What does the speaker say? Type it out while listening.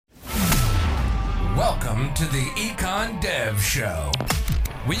Welcome to the Econ Dev Show.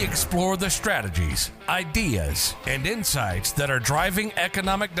 We explore the strategies, ideas, and insights that are driving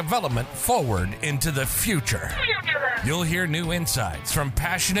economic development forward into the future. You'll hear new insights from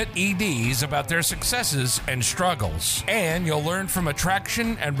passionate EDs about their successes and struggles. And you'll learn from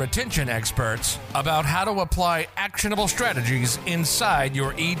attraction and retention experts about how to apply actionable strategies inside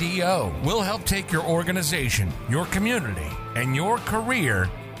your EDO. We'll help take your organization, your community, and your career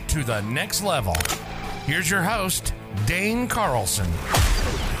to the next level. Here's your host, Dane Carlson.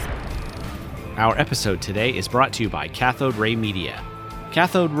 Our episode today is brought to you by Cathode Ray Media.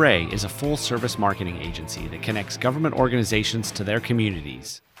 Cathode Ray is a full-service marketing agency that connects government organizations to their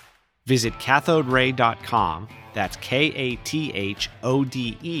communities. Visit cathoderay.com, that's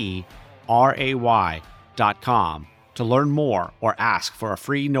KATHODERAY.com, to learn more or ask for a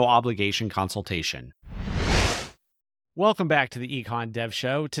free no-obligation consultation. Welcome back to the Econ Dev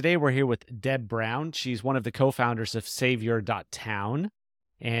Show. Today we're here with Deb Brown. She's one of the co-founders of Savior.town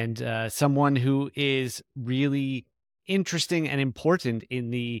and someone who is really interesting and important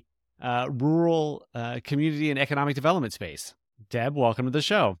in the rural community and economic development space. Deb, welcome to the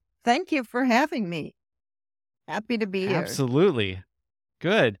show. Thank you for having me. Happy to be here. Absolutely.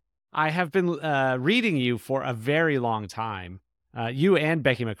 Good. I have been reading you for a very long time, you and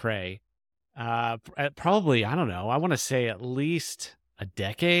Becky McCrae. Probably, I don't know, I want to say at least a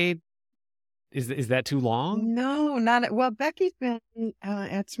decade. Is that too long? No, not well. Becky's been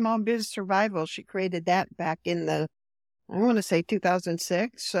at Small Biz Survival. She created that back in I want to say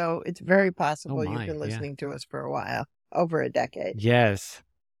 2006. So it's very possible you've been listening to us for a while, over a decade. Yes.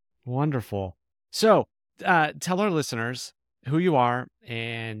 Wonderful. So tell our listeners who you are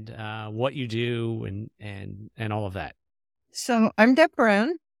and what you do and all of that. So I'm Deb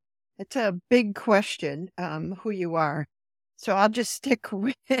Brown. It's a big question, who you are. So I'll just stick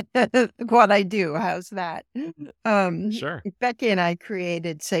with what I do. How's that? Sure. Becky and I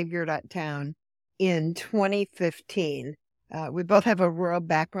created Savior.town in 2015. We both have a rural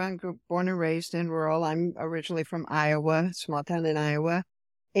background, born and raised in rural. I'm originally from Iowa, small town in Iowa,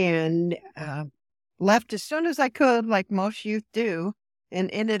 and left as soon as I could, like most youth do,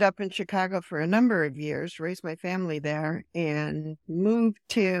 and ended up in Chicago for a number of years, raised my family there, and moved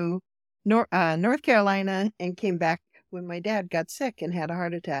to North Carolina and came back when my dad got sick and had a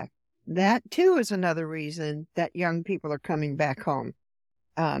heart attack. That, too, is another reason that young people are coming back home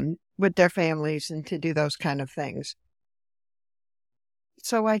with their families and to do those kind of things.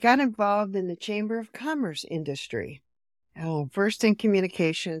 So I got involved in the Chamber of Commerce industry, first in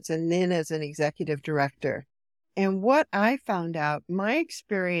communications and then as an executive director. And what I found out, my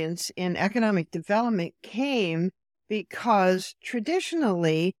experience in economic development came because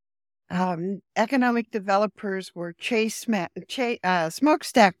traditionally, economic developers were smokestack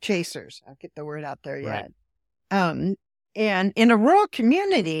chasers. I'll get the word out there yet. Right. And in a rural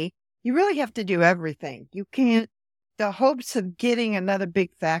community, you really have to do everything. You can't, the hopes of getting another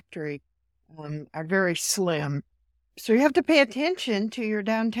big factory are very slim. So you have to pay attention to your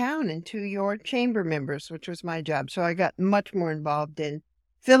downtown and to your chamber members, which was my job. So I got much more involved in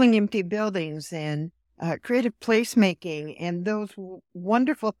filling empty buildings and creative placemaking and those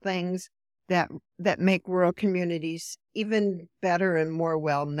wonderful things that make rural communities even better and more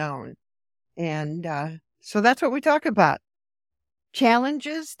well known. And so that's what we talk about.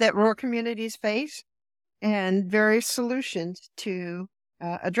 Challenges that rural communities face and various solutions to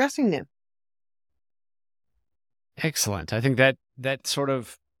addressing them. Excellent. I think that sort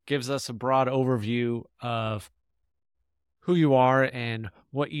of gives us a broad overview of who you are and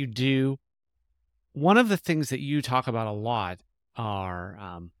what you do. One of the things that you talk about a lot are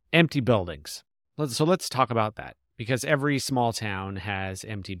empty buildings. So let's talk about that, because every small town has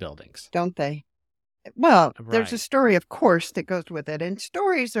empty buildings. Don't they? Well, Right. There's a story, of course, that goes with it. And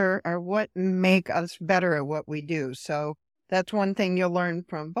stories are what make us better at what we do. So that's one thing you'll learn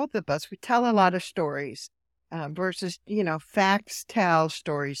from both of us. We tell a lot of stories versus, facts tell,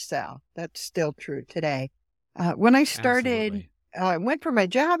 stories sell. That's still true today. When I started, I went for my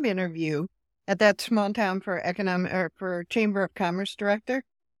job interview at that small town for Chamber of Commerce director.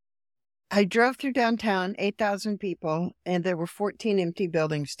 I drove through downtown, 8,000 people, and there were 14 empty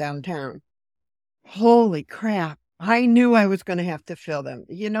buildings downtown. Holy crap. I knew I was going to have to fill them.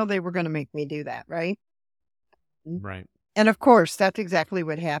 They were going to make me do that, right? Right. And of course, that's exactly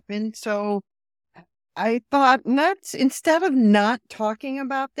what happened. So I thought, instead of not talking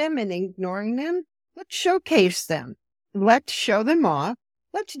about them and ignoring them, let's showcase them. Let's show them off.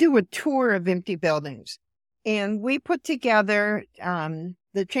 Let's do a tour of empty buildings. And we put together,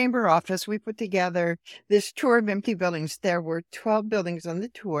 the chamber office, we put together this tour of empty buildings. There were 12 buildings on the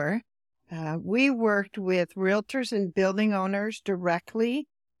tour. We worked with realtors and building owners directly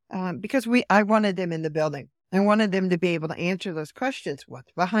because I wanted them in the building. I wanted them to be able to answer those questions.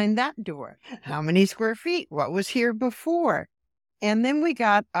 What's behind that door? How many square feet? What was here before? And then we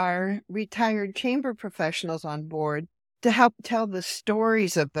got our retired chamber professionals on board to help tell the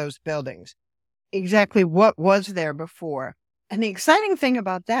stories of those buildings, exactly what was there before. And the exciting thing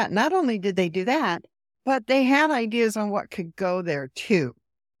about that, not only did they do that, but they had ideas on what could go there too.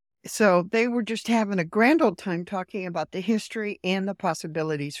 So they were just having a grand old time talking about the history and the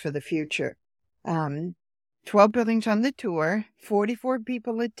possibilities for the future. 12 buildings on the tour, 44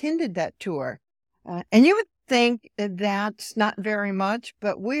 people attended that tour. And you would think that's not very much,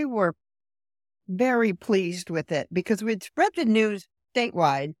 but we were very pleased with it because we'd spread the news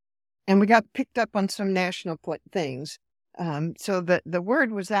statewide and we got picked up on some national things. So the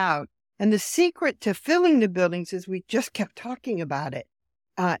word was out. And the secret to filling the buildings is we just kept talking about it.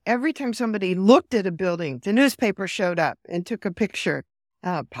 Every time somebody looked at a building, the newspaper showed up and took a picture.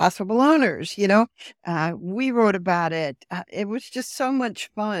 Possible owners, we wrote about it. It was just so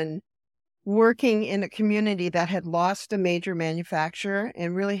much fun working in a community that had lost a major manufacturer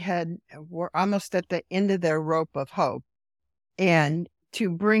and really were almost at the end of their rope of hope. And to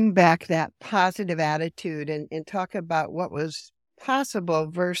bring back that positive attitude and talk about what was possible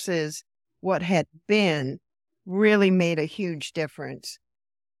versus what had been really made a huge difference.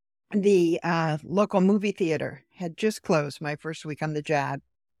 The local movie theater had just closed my first week on the job,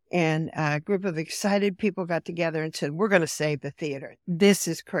 and a group of excited people got together and said, we're going to save the theater. This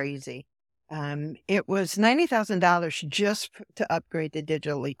is crazy. It was $90,000 just to upgrade the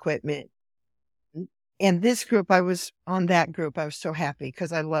digital equipment. And this group, I was on that group. I was so happy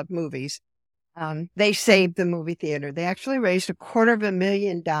because I love movies. They saved the movie theater. They actually raised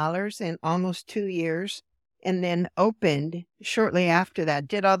 $250,000 in almost 2 years. And then opened shortly after that,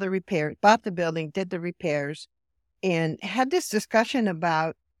 did all the repairs, bought the building, did the repairs, and had this discussion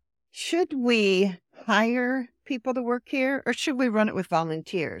about, should we hire people to work here or should we run it with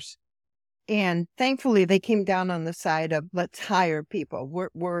volunteers? And thankfully, they came down on the side of, let's hire people.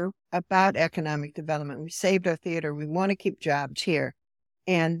 We're about economic development. We saved our theater. We want to keep jobs here.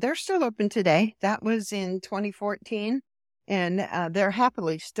 And they're still open today. That was in 2014. And they're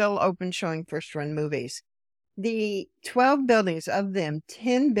happily still open showing first-run movies. The 12 buildings, of them,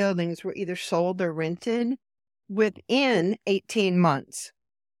 10 buildings were either sold or rented within 18 months.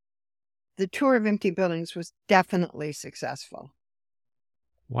 The tour of empty buildings was definitely successful.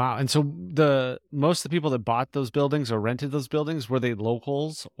 Wow. And so most of the people that bought those buildings or rented those buildings, were they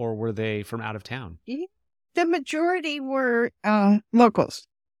locals or were they from out of town? The majority were locals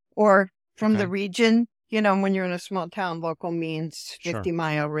or from the region. When you're in a small town, local means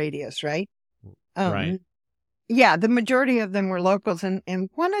 50-mile radius, right? Right. Yeah, the majority of them were locals. And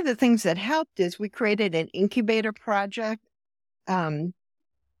one of the things that helped is we created an incubator project. I'm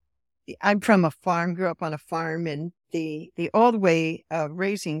from a farm, grew up on a farm, and the old way of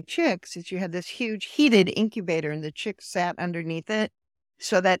raising chicks is you had this huge heated incubator and the chicks sat underneath it.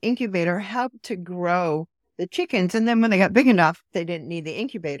 So that incubator helped to grow the chickens. And then when they got big enough, they didn't need the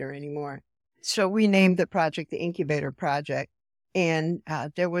incubator anymore. So we named the project the Incubator Project. And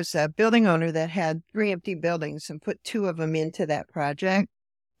there was a building owner that had 3 empty buildings and put 2 of them into that project.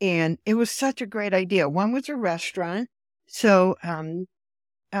 And it was such a great idea. One was a restaurant. So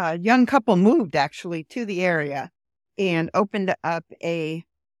a young couple moved actually to the area and opened up a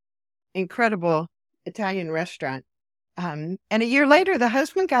incredible Italian restaurant. And a year later, the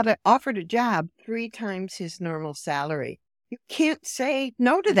husband got offered a job 3 times his normal salary. You can't say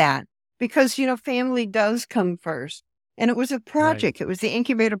no to that because, family does come first. And it was a project. Right. It was the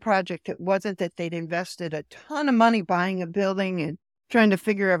Incubator Project. It wasn't that they'd invested a ton of money buying a building and trying to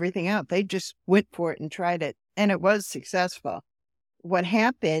figure everything out. They just went for it and tried it. And it was successful. What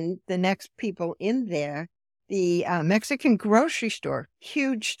happened, the next people in there, the Mexican grocery store,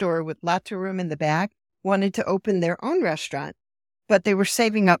 huge store with lots of room in the back, wanted to open their own restaurant. But they were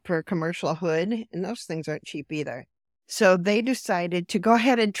saving up for a commercial hood, and those things aren't cheap either. So they decided to go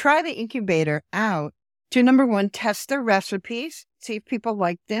ahead and try the incubator out to, number one, test their recipes, see if people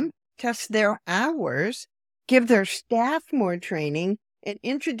liked them, test their hours, give their staff more training, and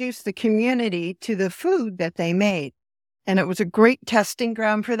introduce the community to the food that they made. And it was a great testing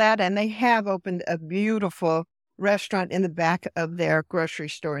ground for that. And they have opened a beautiful restaurant in the back of their grocery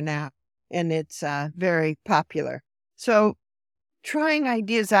store now. And it's very popular. So trying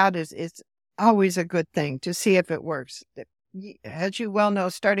ideas out is always a good thing to see if it works. As you well know,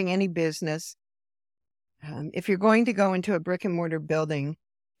 starting any business, if you're going to go into a brick and mortar building,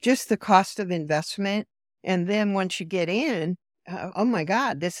 just the cost of investment. And then once you get in, oh my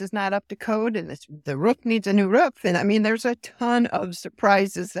God, this is not up to code and the roof needs a new roof. And I mean, there's a ton of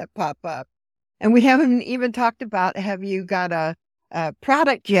surprises that pop up. And we haven't even talked about, have you got a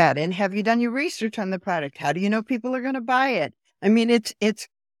product yet? And have you done your research on the product? How do you know people are going to buy it? I mean, it's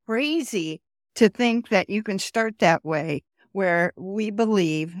crazy to think that you can start that way, where we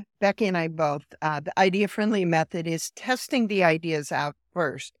believe, Becky and I both, the idea-friendly method is testing the ideas out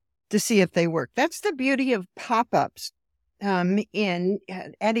first to see if they work. That's the beauty of pop-ups at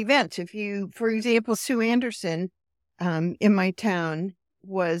events. If you, for example, Sue Anderson in my town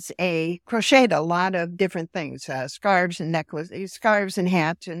crocheted a lot of different things, scarves and necklaces, scarves and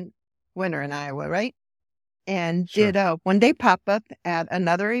hats in winter in Iowa, right? And did a one-day pop-up at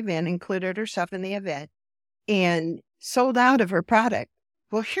another event, included herself in the event, and sold out of her product.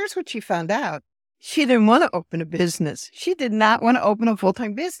 Well, here's what she found out. She didn't want to open a business. She did not want to open a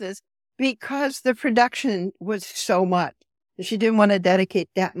full-time business because the production was so much. She didn't want to dedicate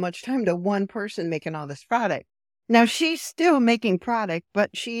that much time to one person making all this product. Now, she's still making product, but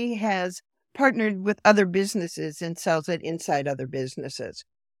she has partnered with other businesses and sells it inside other businesses.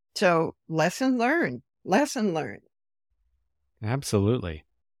 So lesson learned. Absolutely.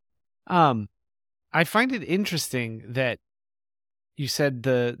 I find it interesting that you said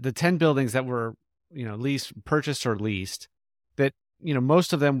the 10 buildings that were, purchased or leased, that,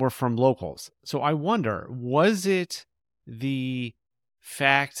 most of them were from locals. So I wonder, was it the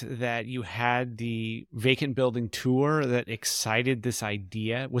fact that you had the vacant building tour that excited this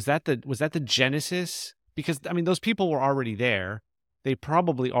idea? Was that the genesis? Because, I mean, those people were already there. They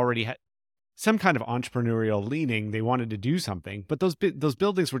probably already had some kind of entrepreneurial leaning. They wanted to do something, but those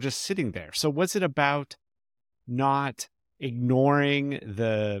buildings were just sitting there. So was it about not ignoring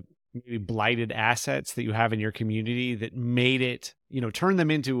the maybe blighted assets that you have in your community that made it, turn them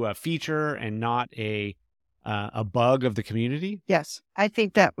into a feature and not a bug of the community? Yes, I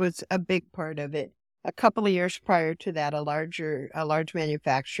think that was a big part of it. A couple of years prior to that, a large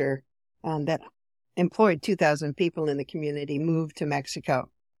manufacturer that employed 2,000 people in the community moved to Mexico.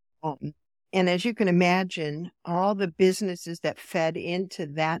 And as you can imagine, all the businesses that fed into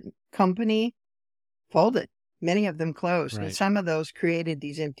that company folded. Many of them closed. Right. And some of those created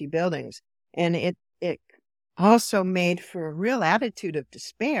these empty buildings. And it also made for a real attitude of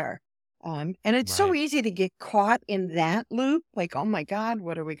despair. And it's so easy to get caught in that loop. Like, oh my God,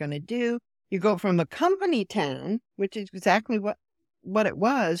 what are we going to do? You go from a company town, which is exactly what it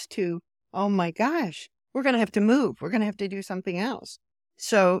was, to, oh my gosh, we're going to have to move. We're going to have to do something else.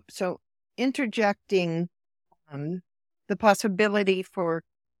 So interjecting the possibility for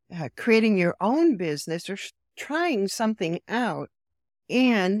creating your own business or trying something out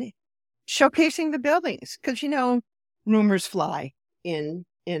and showcasing the buildings. Because, rumors fly in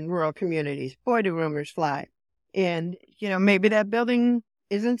rural communities. Boy, do rumors fly. And, maybe that building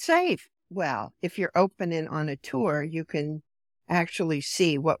isn't safe. Well, if you're open and on a tour, you can actually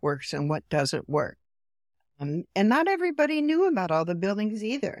see what works and what doesn't work. And not everybody knew about all the buildings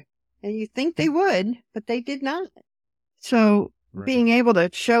either. And you think they would, but they did not. So being able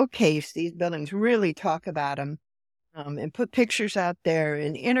to showcase these buildings, really talk about them, and put pictures out there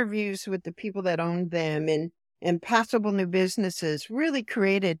and interviews with the people that owned them and possible new businesses really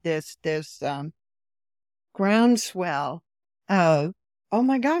created this groundswell of, oh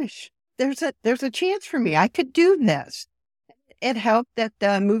my gosh, there's a chance for me. I could do this. It helped that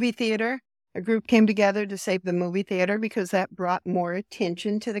the movie theater, a group came together to save the movie theater because that brought more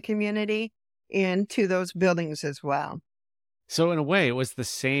attention to the community and to those buildings as well. So in a way, it was the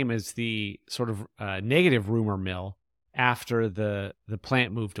same as the sort of negative rumor mill after the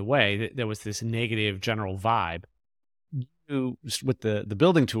plant moved away. There was this negative general vibe. You, with the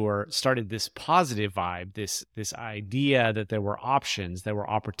building tour, started this positive vibe, this idea that there were options, there were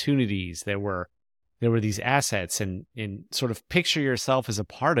opportunities, there were these assets, and sort of picture yourself as a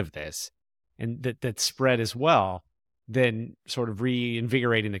part of this. And that spread as well, then sort of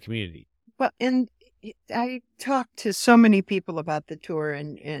reinvigorating the community. Well, and I talked to so many people about the tour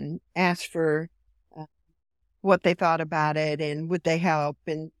and asked for what they thought about it and would they help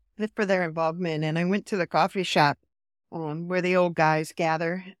and for their involvement. And I went to the coffee shop where the old guys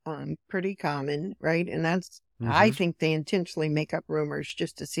gather, pretty common, right? And that's, I think they intentionally make up rumors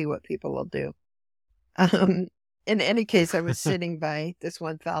just to see what people will do. In any case, I was sitting by this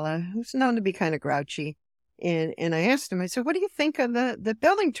one fella who's known to be kind of grouchy. And I asked him, I said, what do you think of the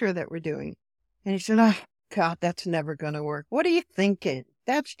building tour that we're doing? And he said, oh, God, that's never going to work. What are you thinking?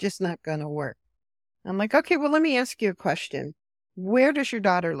 That's just not going to work. I'm like, okay, well, let me ask you a question. Where does your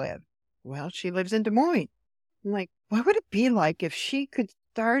daughter live? Well, she lives in Des Moines. I'm like, what would it be like if she could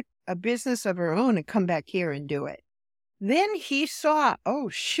start a business of her own and come back here and do it? Then he saw, oh,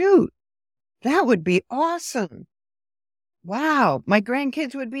 shoot, that would be awesome. Wow, my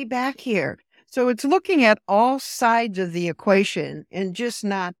grandkids would be back here. So it's looking at all sides of the equation and just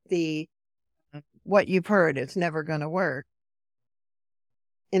not what you've heard, it's never going to work.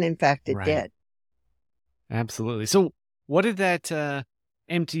 And in fact, it did. Absolutely. So what did that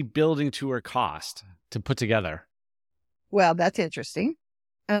empty building tour cost to put together? Well, that's interesting.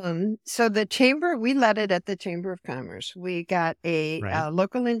 So the chamber, we led it at the Chamber of Commerce. We got a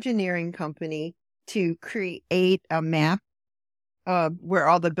local engineering company to create a map of where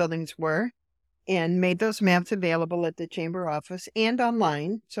all the buildings were and made those maps available at the chamber office and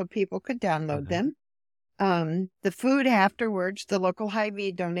online so people could download them. The food afterwards, the local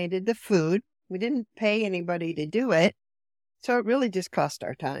Hy-Vee donated the food. We didn't pay anybody to do it. So it really just cost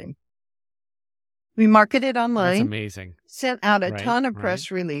our time. We marketed online. That's amazing. Sent out a ton of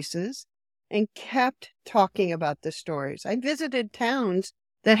press releases and kept talking about the stories. I visited towns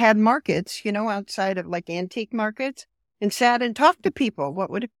that had markets, outside of like antique markets, and sat and talked to people.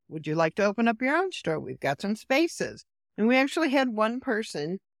 Would you like to open up your own store? We've got some spaces. And we actually had one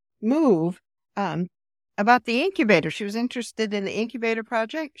person move about the incubator. She was interested in the incubator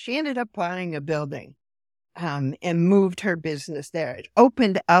project. She ended up buying a building and moved her business there. It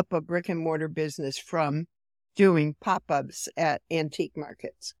opened up a brick and mortar business from doing pop-ups at antique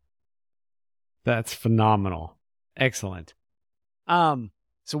markets. That's phenomenal. Excellent. So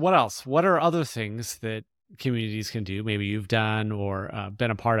what else? What are other things that communities can do, maybe you've done or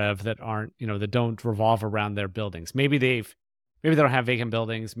been a part of that aren't, that don't revolve around their buildings? Maybe they don't have vacant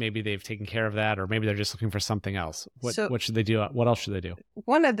buildings. Maybe they've taken care of that, or maybe they're just looking for something else. What should they do? What else should they do?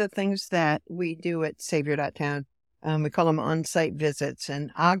 One of the things that we do at Savior.town, we call them on-site visits,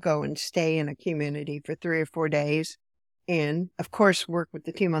 and I'll go and stay in a community for 3 or 4 days. And of course, work with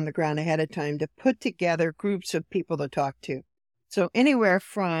the team on the ground ahead of time to put together groups of people to talk to. So anywhere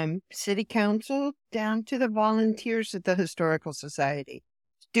from city council down to the volunteers at the Historical Society,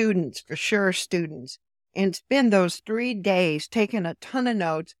 students, for sure, students. And spend those 3 days taking a ton of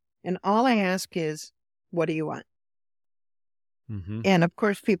notes. And all I ask is, what do you want? Mm-hmm. And of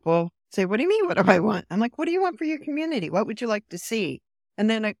course, people say, what do you mean, what do I want? I'm like, what do you want for your community? What would you like to see? And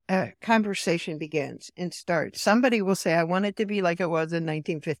then a conversation begins and starts. Somebody will say, I want it to be like it was in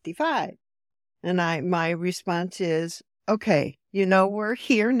 1955. And my response is, okay, we're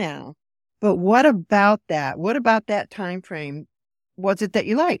here now. But what about that? What about that time frame was it that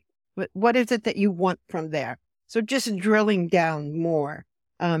you liked? What is it that you want from there? So just drilling down more.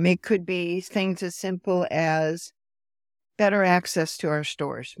 It could be things as simple as better access to our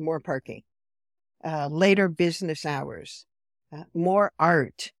stores, more parking, later business hours, more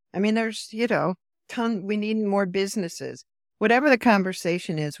art. I mean, there's, we need more businesses. Whatever the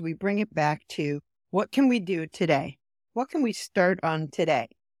conversation is, we bring it back to what can we do today? What can we start on today?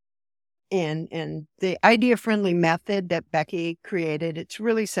 And the idea-friendly method that Becky created, it's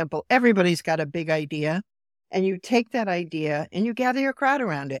really simple. Everybody's got a big idea, and you take that idea and you gather your crowd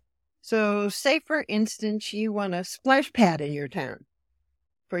around it. So say, for instance, you want a splash pad in your town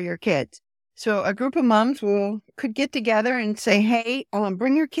for your kids. So a group of moms could get together and say, hey,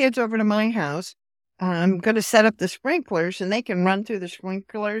 bring your kids over to my house. I'm going to set up the sprinklers, and they can run through the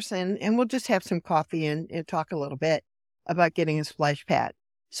sprinklers, and we'll just have some coffee and talk a little bit about getting a splash pad.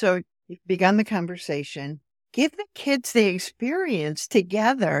 So you've begun the conversation. Give the kids the experience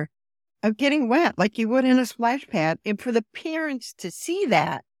together of getting wet like you would in a splash pad, and for the parents to see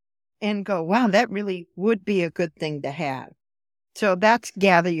that and go, wow, that really would be a good thing to have. So that's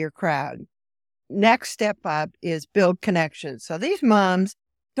gather your crowd. Next step up is build connections. So these moms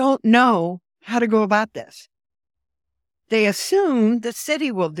don't know how to go about this. They assume the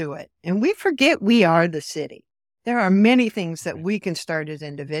city will do it, and we forget we are the city. There are many things that we can start as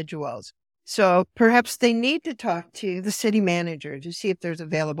individuals. So perhaps they need to talk to the city manager to see if there's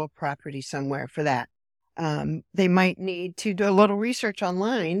available property somewhere for that. They might need to do a little research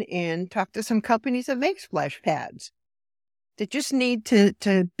online and talk to some companies that make splash pads. They just need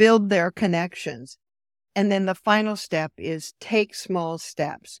to build their connections. And then the final step is take small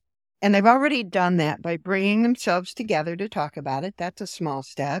steps. And they've already done that by bringing themselves together to talk about it. That's a small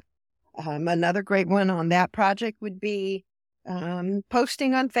step. Another great one on that project would be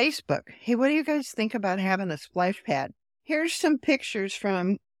posting on Facebook. Hey, what do you guys think about having a splash pad? Here's some pictures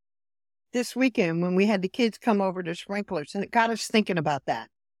from this weekend when we had the kids come over to sprinklers, and it got us thinking about that.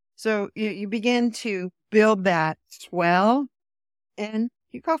 So you begin to build that swell, and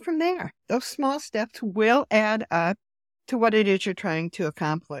you go from there. Those small steps will add up to what it is you're trying to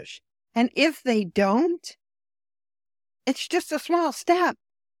accomplish. And if they don't, it's just a small step.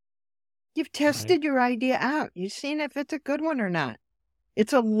 You've tested your idea out. You've seen if it's a good one or not.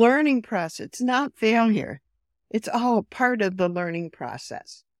 It's a learning process. It's not failure. It's all part of the learning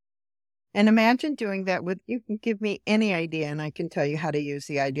process. And imagine doing that with, you can give me any idea and I can tell you how to use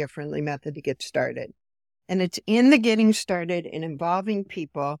the idea friendly method to get started. And it's in the getting started and involving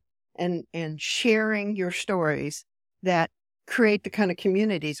people and sharing your stories that create the kind of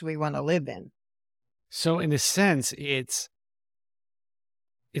communities we want to live in. So in a sense, it's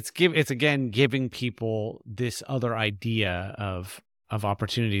again giving people this other idea of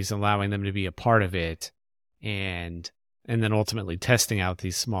opportunities, allowing them to be a part of it, and then ultimately testing out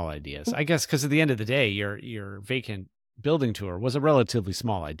these small ideas. I guess because at the end of the day, your vacant building tour was a relatively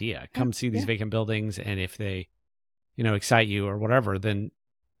small idea. Come see these vacant buildings, and if they, excite you or whatever, then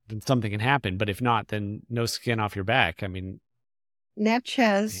something can happen. But if not, then no skin off your back. I mean,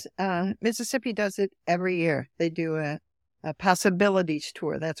 Natchez, Mississippi does it every year. They do a possibilities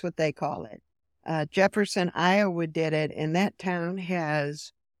tour. That's what they call it. Jefferson, Iowa did it, and that town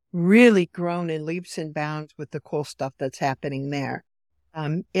has really grown in leaps and bounds with the cool stuff that's happening there.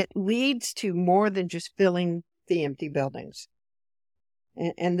 It leads to more than just filling the empty buildings.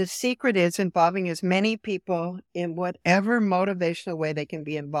 And the secret is involving as many people in whatever motivational way they can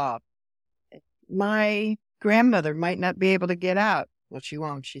be involved. My grandmother might not be able to get out. Well, she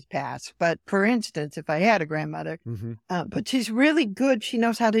won't. She's passed. But for instance, if I had a grandmother, but she's really good. She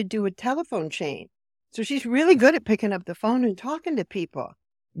knows how to do a telephone chain. So she's really good at picking up the phone and talking to people.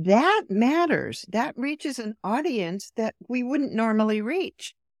 That matters. That reaches an audience that we wouldn't normally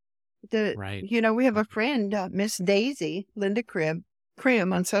reach. Right. We have a friend, Miss Daisy, Linda Krim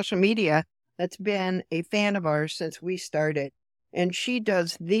on social media, that's been a fan of ours since we started. And she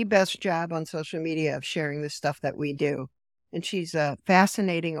does the best job on social media of sharing the stuff that we do. And she's a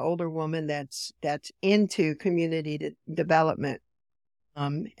fascinating older woman that's into community development.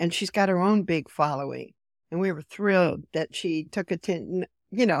 And she's got her own big following. And we were thrilled that she took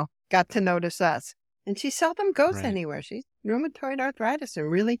got to notice us. And she seldom goes anywhere. She's rheumatoid arthritis and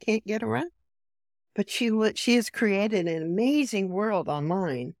really can't get around. But she has created an amazing world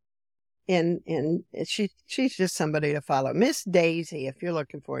online. And she's just somebody to follow. Miss Daisy, if you're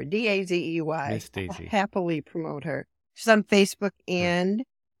looking for her, Dazey. Miss Daisy. I'll happily promote her. She's on Facebook and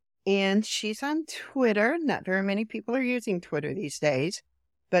she's on Twitter. Not very many people are using Twitter these days,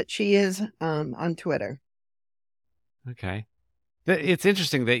 but she is on Twitter. Okay. It's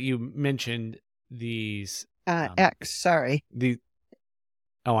interesting that you mentioned these X. Sorry.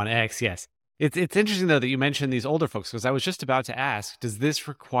 On X, yes. It's interesting, though, that you mentioned these older folks, because I was just about to ask, does this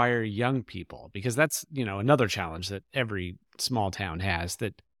require young people? Because that's, another challenge that every small town has,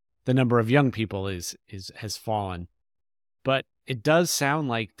 that the number of young people has fallen. But it does sound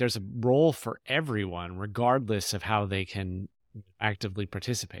like there's a role for everyone, regardless of how they can actively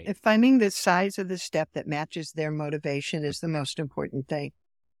participate. If finding the size of the step that matches their motivation is the most important thing.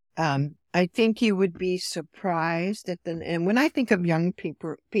 I think you would be surprised and when I think of young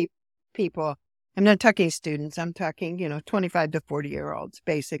people, I'm not talking students, I'm talking, 25 to 40-year-olds,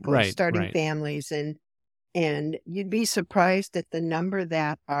 basically, starting families. And you'd be surprised at the number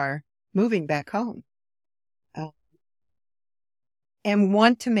that are moving back home and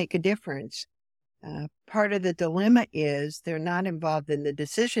want to make a difference. Part of the dilemma is they're not involved in the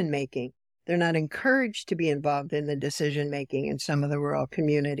decision-making. They're not encouraged to be involved in the decision-making in some of the rural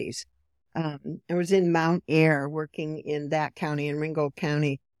communities. I was in Mount Ayr working in that county, in Ringgold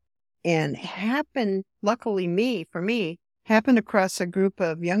County, and happened across a group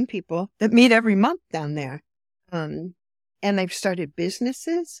of young people that meet every month down there. And they've started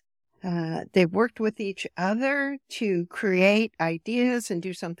businesses. They've worked with each other to create ideas and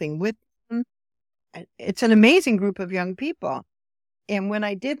do something with them. It's an amazing group of young people. And when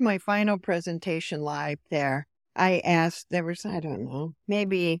I did my final presentation live there, I asked, there was,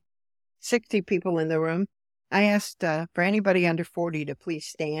 maybe 60 people in the room. I asked for anybody under 40 to please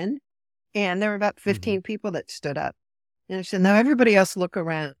stand. And there were about 15 people that stood up. And I said, now everybody else look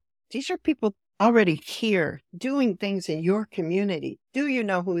around. These are people already here doing things in your community. Do you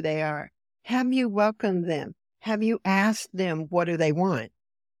know who they are? Have you welcomed them? Have you asked them what do they want?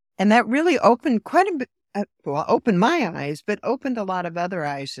 And that really opened quite a bit, opened my eyes, but opened a lot of other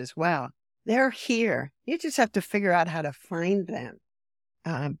eyes as well. They're here. You just have to figure out how to find them.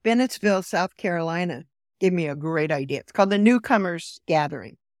 Bennettsville, South Carolina gave me a great idea. It's called the Newcomers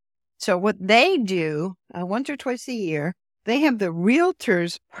Gathering. So what they do once or twice a year, they have the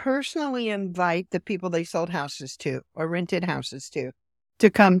realtors personally invite the people they sold houses to or rented houses to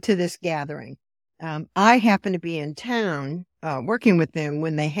come to this gathering. I happened to be in town working with them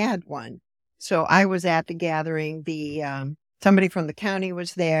when they had one. So I was at the gathering. Somebody from the county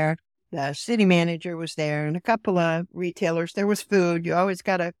was there. The city manager was there and a couple of retailers. There was food. You always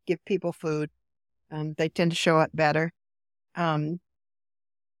got to give people food. They tend to show up better. And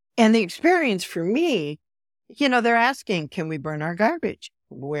the experience for me, they're asking, can we burn our garbage?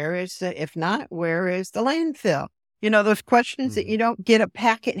 If not, where is the landfill? Those questions that you don't get a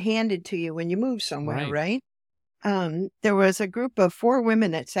packet handed to you when you move somewhere, right? There was a group of 4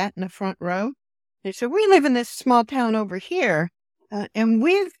 women that sat in the front row. They said, we live in this small town over here, and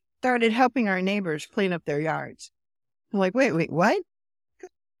we've started helping our neighbors clean up their yards. I'm like, wait, what?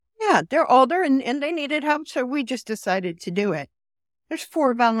 Yeah, they're older and they needed help, so we just decided to do it. There's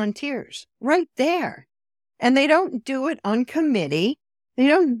 4 volunteers right there. And they don't do it on committee. They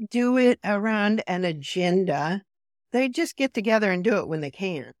don't do it around an agenda. They just get together and do it when they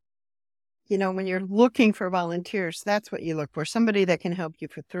can. When you're looking for volunteers, that's what you look for. Somebody that can help you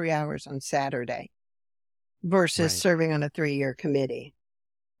for 3 hours on Saturday versus serving on a 3-year committee.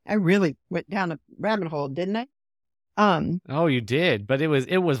 I really went down a rabbit hole, didn't I? Oh, you did, but it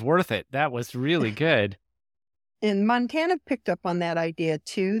was worth it. That was really good. And Montana picked up on that idea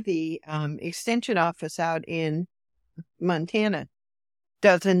too. The extension office out in Montana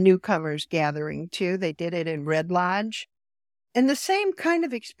does a newcomers gathering too. They did it in Red Lodge. And the same kind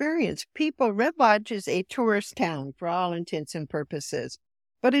of experience. Red Lodge is a tourist town for all intents and purposes,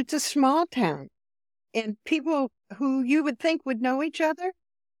 but it's a small town. And people who you would think would know each other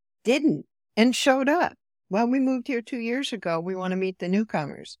didn't and showed up. Well, we moved here 2 years ago. We want to meet the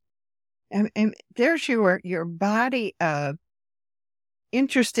newcomers. And there's your body of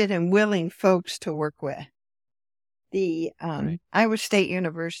interested and willing folks to work with. The Iowa State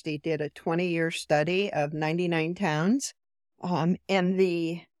University did a 20-year study of 99 towns. And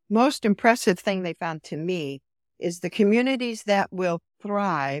the most impressive thing they found to me is the communities that will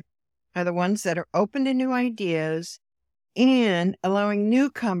thrive are the ones that are open to new ideas and allowing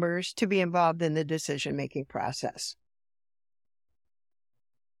newcomers to be involved in the decision-making process.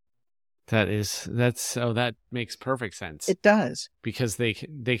 That makes perfect sense. It does. Because they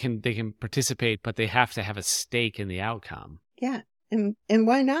can participate, but they have to have a stake in the outcome. Yeah. And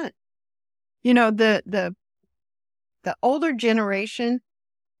why not? The older generation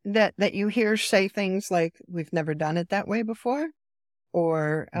that you hear say things like, we've never done it that way before,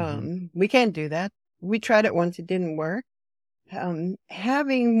 or we can't do that. We tried it once, it didn't work.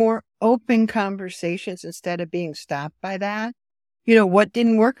 Having more open conversations instead of being stopped by that. What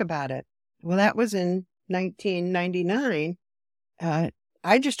didn't work about it? Well, that was in 1999.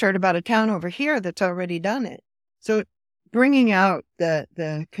 I just heard about a town over here that's already done it. So bringing out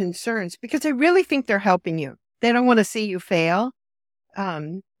the concerns, because they really think they're helping you. They don't want to see you fail.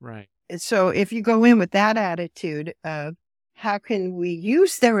 Right. So if you go in with that attitude of how can we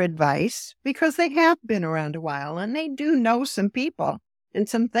use their advice, because they have been around a while and they do know some people and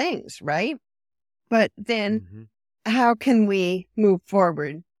some things, right? But then how can we move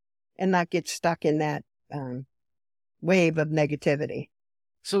forward and not get stuck in that wave of negativity?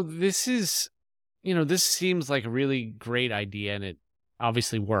 So this is, this seems like a really great idea and it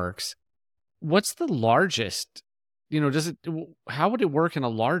obviously works. What's the largest, how would it work in a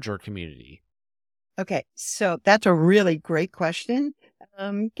larger community? Okay, so that's a really great question.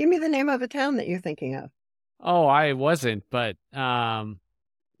 Give me the name of a town that you're thinking of. Oh, I wasn't, but, I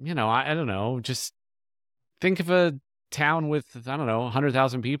don't know, just think of a town with,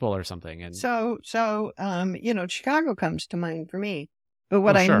 100,000 people or something. And So, Chicago comes to mind for me. But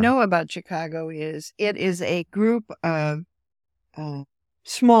what I know about Chicago is it is a group of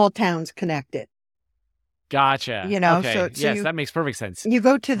small towns connected. Gotcha. Okay. So yes, that makes perfect sense. You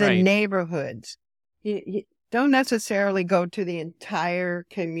go to the neighborhoods. You don't necessarily go to the entire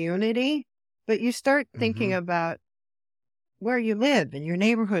community, but you start thinking about where you live and your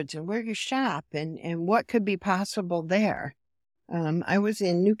neighborhoods and where you shop and what could be possible there. I was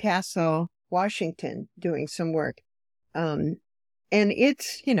in Newcastle, Washington, doing some work. And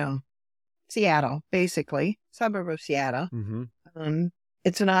it's, Seattle, basically, suburb of Seattle.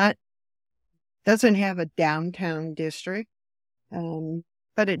 It's doesn't have a downtown district,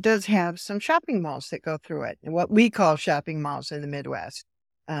 but it does have some shopping malls that go through it, and what we call shopping malls in the Midwest,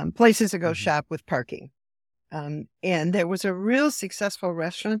 places to go shop with parking. And there was a real successful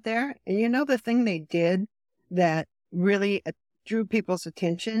restaurant there. And the thing they did that really drew people's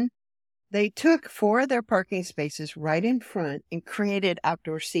attention? They took 4 of their parking spaces right in front and created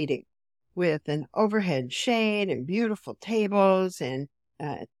outdoor seating with an overhead shade and beautiful tables and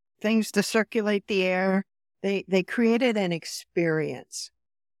things to circulate the air. They created an experience,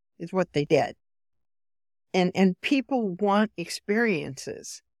 is what they did. And people want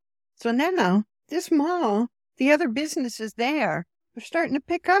experiences. So now, this mall, the other businesses there are starting to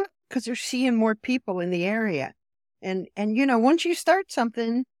pick up because they're seeing more people in the area. And once you start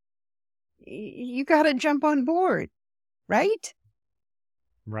something, you got to jump on board, right?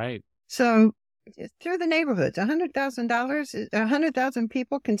 Right. So through the neighborhoods, $100,000, 100,000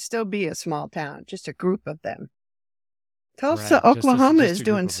 people can still be a small town, just a group of them. Tulsa, Right. Oklahoma Just is a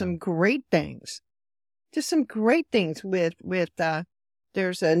group doing of some them. great things. Just some great things with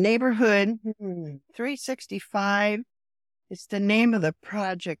there's a neighborhood, 365. It's the name of the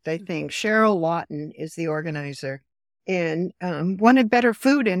project, I think. Cheryl Lawton is the organizer and wanted better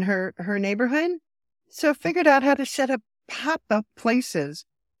food in her neighborhood. So figured out how to set up pop-up places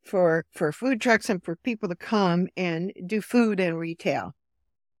for food trucks and for people to come and do food and retail.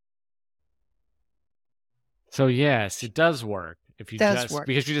 So yes, it does work if you Does just work.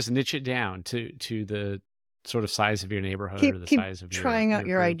 because you just niche it down to the sort of size of your neighborhood or the Keep size of trying out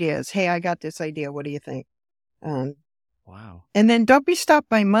your group. ideas. Hey, I got this idea. What do you think? Wow. And then don't be stopped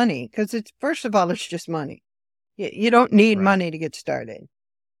by money, because first of all, it's just money. You don't need Right. money to get started.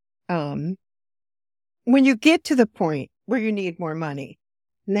 When you get to the point where you need more money,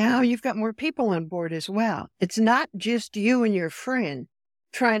 now you've got more people on board as well. It's not just you and your friend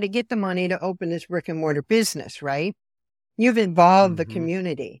trying to get the money to open this brick and mortar business, right? You've involved the Mhm.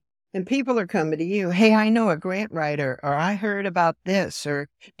 community, and people are coming to you. Hey, I know a grant writer, or I heard about this, or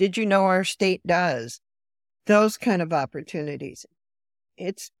did you know our state does? Those kind of opportunities.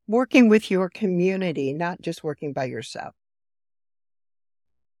 It's working with your community, not just working by yourself.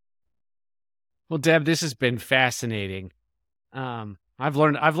 Well, Deb, this has been fascinating. I've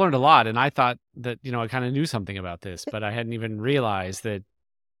learned a lot, and I thought that I kind of knew something about this, but I hadn't even realized that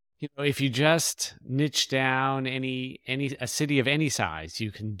if you just niche down a city of any size,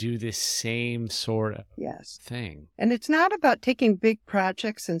 you can do this same sort of Yes. thing. And it's not about taking big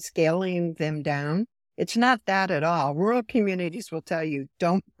projects and scaling them down. It's not that at all. Rural communities will tell you,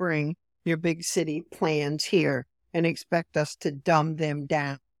 don't bring your big city plans here and expect us to dumb them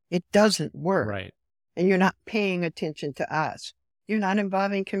down. It doesn't work. Right. And you're not paying attention to us. You're not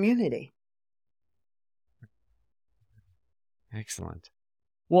involving community. Excellent.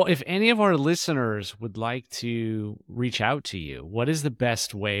 Well, if any of our listeners would like to reach out to you, what is the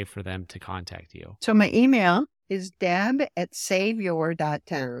best way for them to contact you? So my email is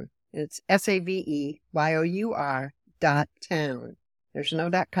deb@saveyour.town. It's SAVEYOUR.town. There's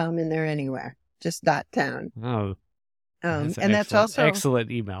no .com in there anywhere, just .town. Oh, And that's that's also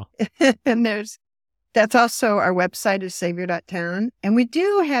excellent email. and that's also our website is savior.town. And we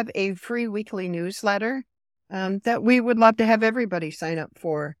do have a free weekly newsletter that we would love to have everybody sign up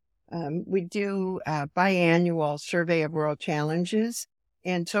for. We do a biannual survey of rural challenges.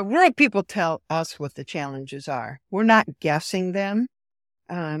 And so rural people tell us what the challenges are. We're not guessing them.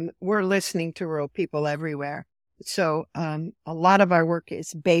 We're listening to rural people everywhere. So a lot of our work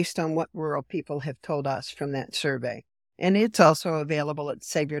is based on what rural people have told us from that survey. And it's also available at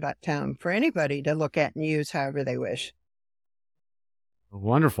savior.town for anybody to look at and use however they wish.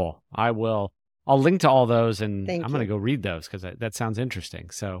 Wonderful. I'll link to all those, and Thank I'm going to you. go read those because that sounds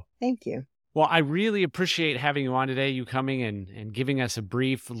interesting. So, Thank you. well, I really appreciate having you on today, you coming and giving us a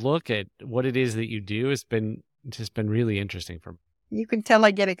brief look at what it is that you do. It's just been really interesting for me. You can tell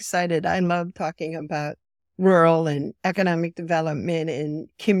I get excited. I love talking about rural and economic development and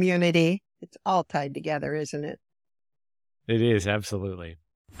community. It's all tied together, isn't it? It is, absolutely.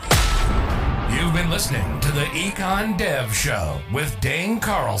 You've been listening to the Econ Dev Show with Dane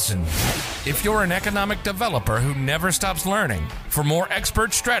Carlson. If you're an economic developer who never stops learning, for more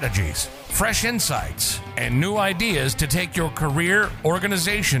expert strategies, fresh insights, and new ideas to take your career,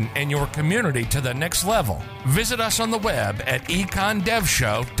 organization, and your community to the next level, visit us on the web at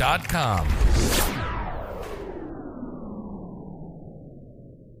econdevshow.com.